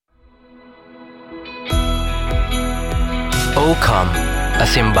O Come, a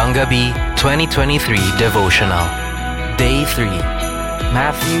Simbang Gabi 2023 devotional. Day 3,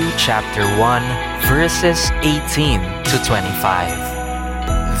 Matthew chapter 1, verses 18 to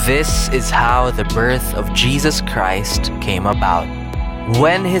 25. This is how the birth of Jesus Christ came about.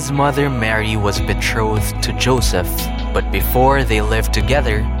 When his mother Mary was betrothed to Joseph, but before they lived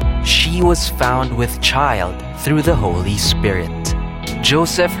together, she was found with child through the Holy Spirit.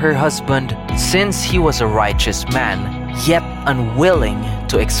 Joseph, her husband, since he was a righteous man, yet unwilling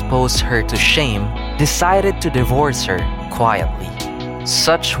to expose her to shame, decided to divorce her quietly.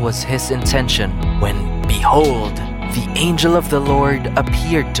 Such was his intention when, behold, the angel of the Lord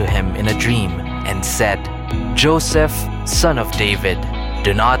appeared to him in a dream and said, "Joseph, son of David,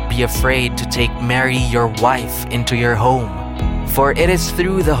 do not be afraid to take Mary your wife into your home, for it is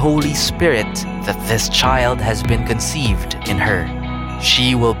through the Holy Spirit that this child has been conceived in her.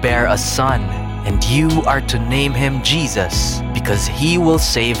 She will bear a son, and you are to name him Jesus, because he will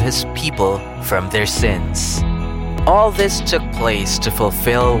save his people from their sins." All this took place to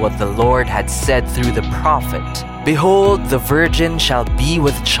fulfill what the Lord had said through the prophet. "Behold, the virgin shall be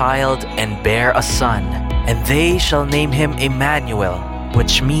with child and bear a son, and they shall name him Emmanuel,"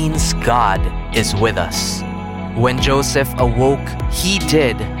 which means God is with us. When Joseph awoke, he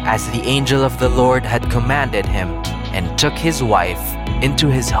did as the angel of the Lord had commanded him, and took his wife into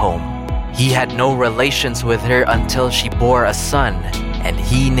his home. He had no relations with her until she bore a son, and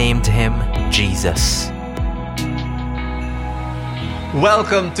he named him Jesus.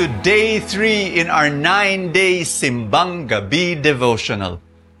 Welcome to day 3 in our 9-day Simbang Gabi devotional.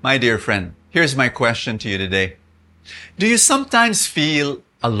 My dear friend, here's my question to you today. Do you sometimes feel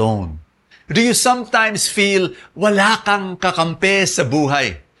alone? Do you sometimes feel wala kang kakampi sa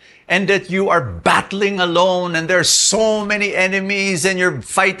buhay? And that you are battling alone and there are so many enemies and you're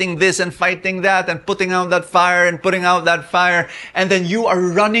fighting this and fighting that and putting out that fire and putting out that fire. And then you are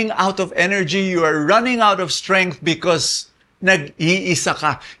running out of energy. You are running out of strength because nag-iisa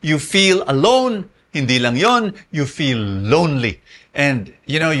ka. You feel alone. Hindi lang yon, you feel lonely. And,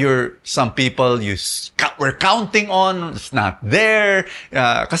 some people we're counting on, it's not there.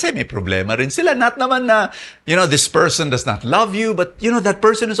 Kasi may problema rin sila. Not naman na, this person does not love you, but, that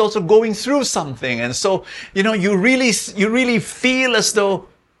person is also going through something. And so, you really feel as though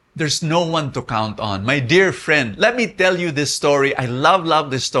there's no one to count on. My dear friend, let me tell you this story. I love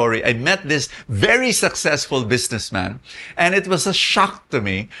this story. I met this very successful businessman, and it was a shock to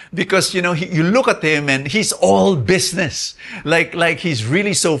me because, you look at him and he's all business. Like he's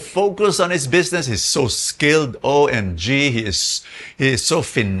really so focused on his business. He's so skilled. OMG. He is so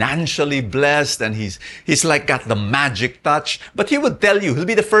financially blessed, and he's like got the magic touch. But he would tell you, he'll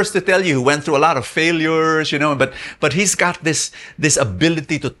be the first to tell you, he went through a lot of failures, but he's got this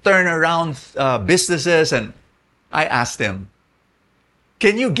ability to turn around businesses. And I asked him,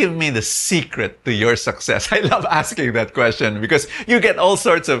 "Can you give me the secret to your success?" I love asking that question because you get all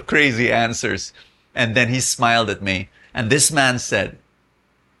sorts of crazy answers. And then he smiled at me. And this man said,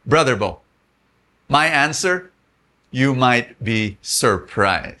 "Brother Bo, my answer, you might be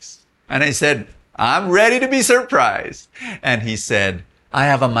surprised." And I said, "I'm ready to be surprised." And he said, "I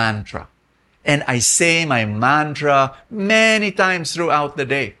have a mantra. And I say my mantra many times throughout the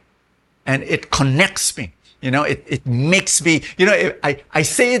day. And it connects me. It makes me, I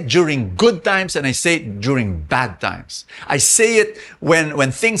say it during good times and I say it during bad times. I say it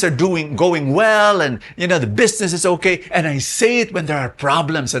when things are going well and, the business is okay. And I say it when there are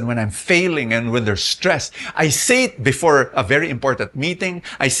problems and when I'm failing and when there's stress. I say it before a very important meeting.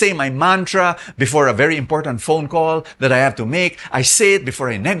 I say my mantra before a very important phone call that I have to make. I say it before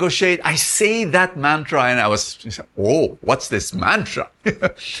I negotiate. I say that mantra, and I was, "Oh, what's this mantra?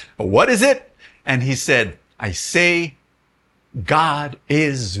 What is it?" And he said, "I say, God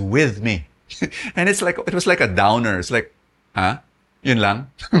is with me." And it was like a downer. It's like, huh? Yun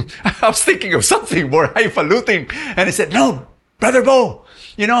lang? I was thinking of something more highfalutin. And he said, "No, Brother Bo,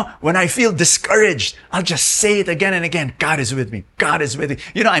 when I feel discouraged, I'll just say it again and again. God is with me. God is with me."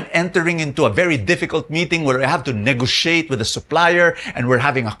 I'm entering into a very difficult meeting where I have to negotiate with a supplier and we're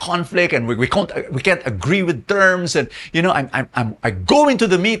having a conflict and we can't agree with terms. And, I go into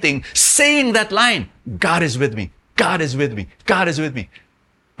the meeting saying that line, "God is with me. God is with me. God is with me."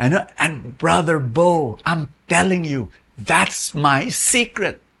 And Brother Bo, I'm telling you, that's my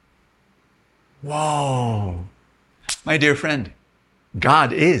secret. Whoa. My dear friend, God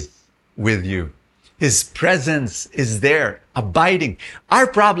is with you. His presence is there, abiding. Our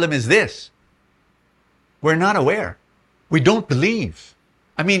problem is this. We're not aware. We don't believe.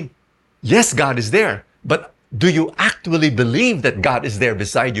 Yes, God is there, but do you actually believe that God is there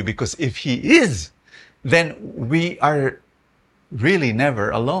beside you? Because if He is, then we are really never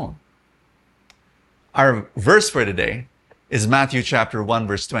alone. Our verse for today is Matthew chapter 1,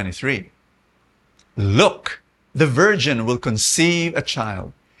 verse 23. Look, the virgin will conceive a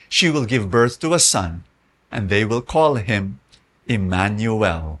child. She will give birth to a son, and they will call him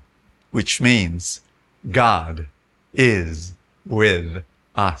Emmanuel, which means God is with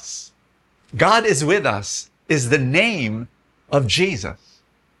us. God is with us is the name of Jesus.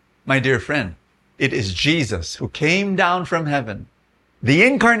 My dear friend, it is Jesus who came down from heaven, the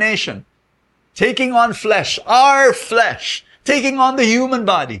incarnation, taking on flesh, our flesh, taking on the human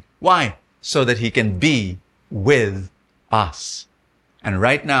body. Why? So that he can be with us. And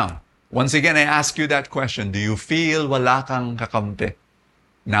right now, once again, I ask you that question. Do you feel wala kang kakampi?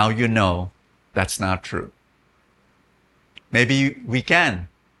 Now you know that's not true. Maybe we can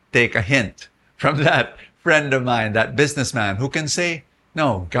take a hint from that friend of mine, that businessman who can say,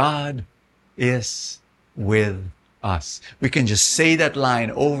 no, God is with us. We can just say that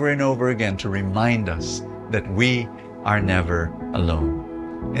line over and over again to remind us that we are never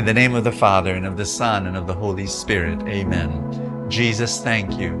alone. In the name of the Father, and of the Son, and of the Holy Spirit, amen. Jesus,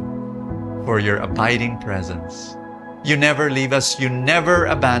 thank you for your abiding presence. You never leave us. You never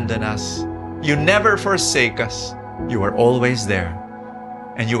abandon us. You never forsake us. You are always there.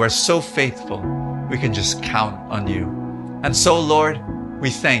 And you are so faithful. We can just count on you. And so, Lord, we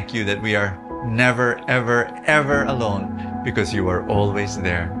thank you that we are never, ever, ever alone because you are always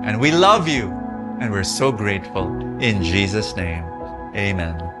there. And we love you. And we're so grateful. In Jesus' name,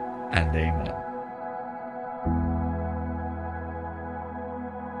 amen and amen.